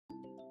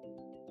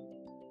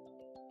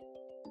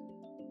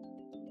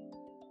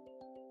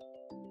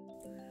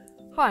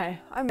Hi,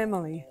 I'm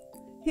Emily.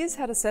 Here's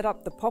how to set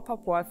up the Pop-Up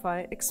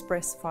Wi-Fi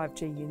Express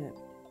 5G unit.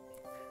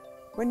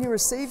 When you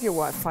receive your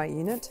Wi-Fi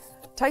unit,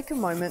 take a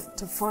moment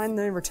to find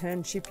the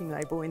return shipping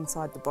label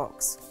inside the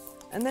box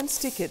and then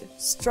stick it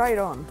straight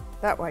on.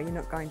 That way you're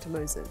not going to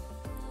lose it.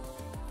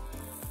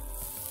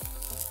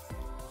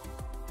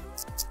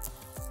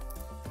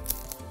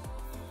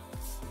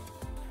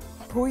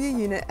 Pull your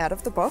unit out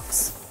of the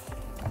box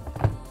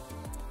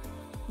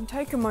and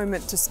take a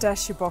moment to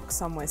stash your box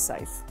somewhere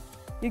safe.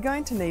 You're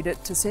going to need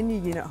it to send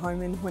your unit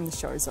home in when the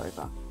show's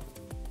over.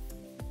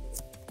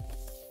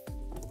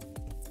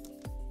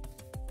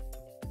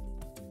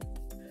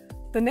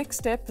 The next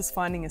step is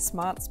finding a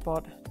smart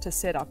spot to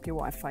set up your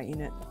Wi-Fi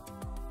unit.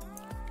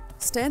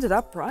 Stand it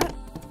upright,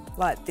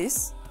 like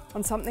this,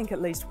 on something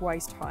at least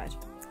waist height,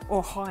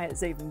 or high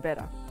is even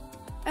better,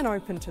 and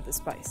open to the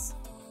space.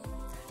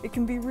 It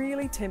can be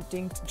really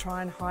tempting to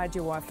try and hide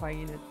your Wi-Fi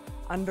unit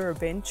under a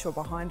bench or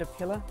behind a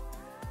pillar,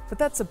 but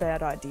that's a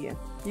bad idea.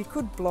 You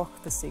could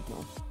block the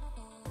signal.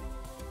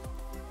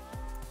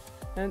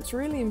 And it's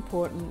really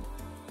important,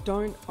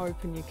 don't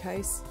open your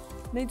case.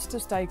 It needs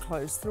to stay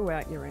closed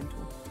throughout your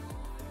rental.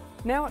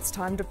 Now it's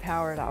time to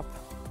power it up.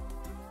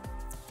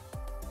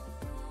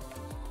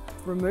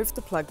 Remove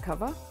the plug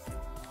cover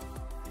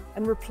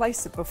and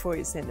replace it before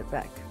you send it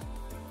back.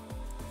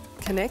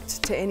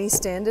 Connect to any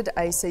standard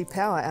AC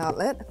power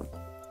outlet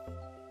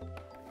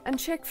and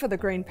check for the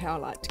green power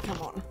light to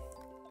come on.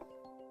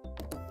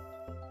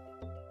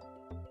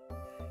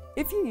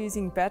 If you're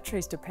using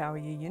batteries to power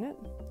your unit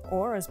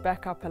or as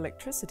backup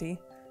electricity,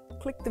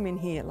 click them in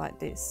here like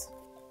this.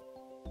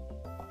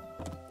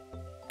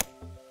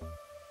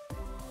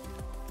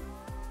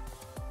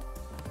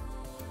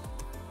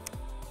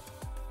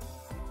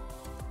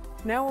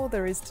 Now all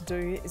there is to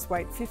do is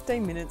wait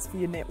 15 minutes for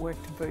your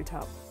network to boot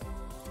up.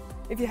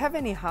 If you have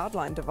any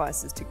hardline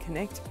devices to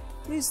connect,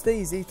 use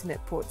these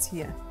Ethernet ports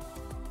here.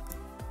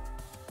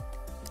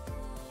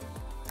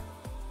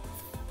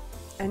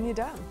 And you're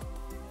done.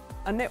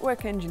 Our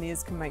network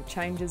engineers can make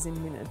changes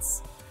in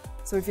minutes,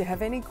 so if you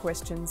have any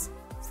questions,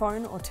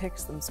 phone or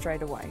text them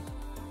straight away.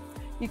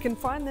 You can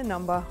find the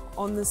number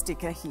on the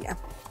sticker here.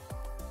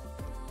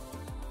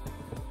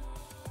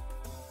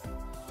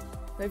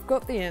 They've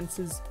got the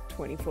answers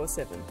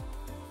 24/7.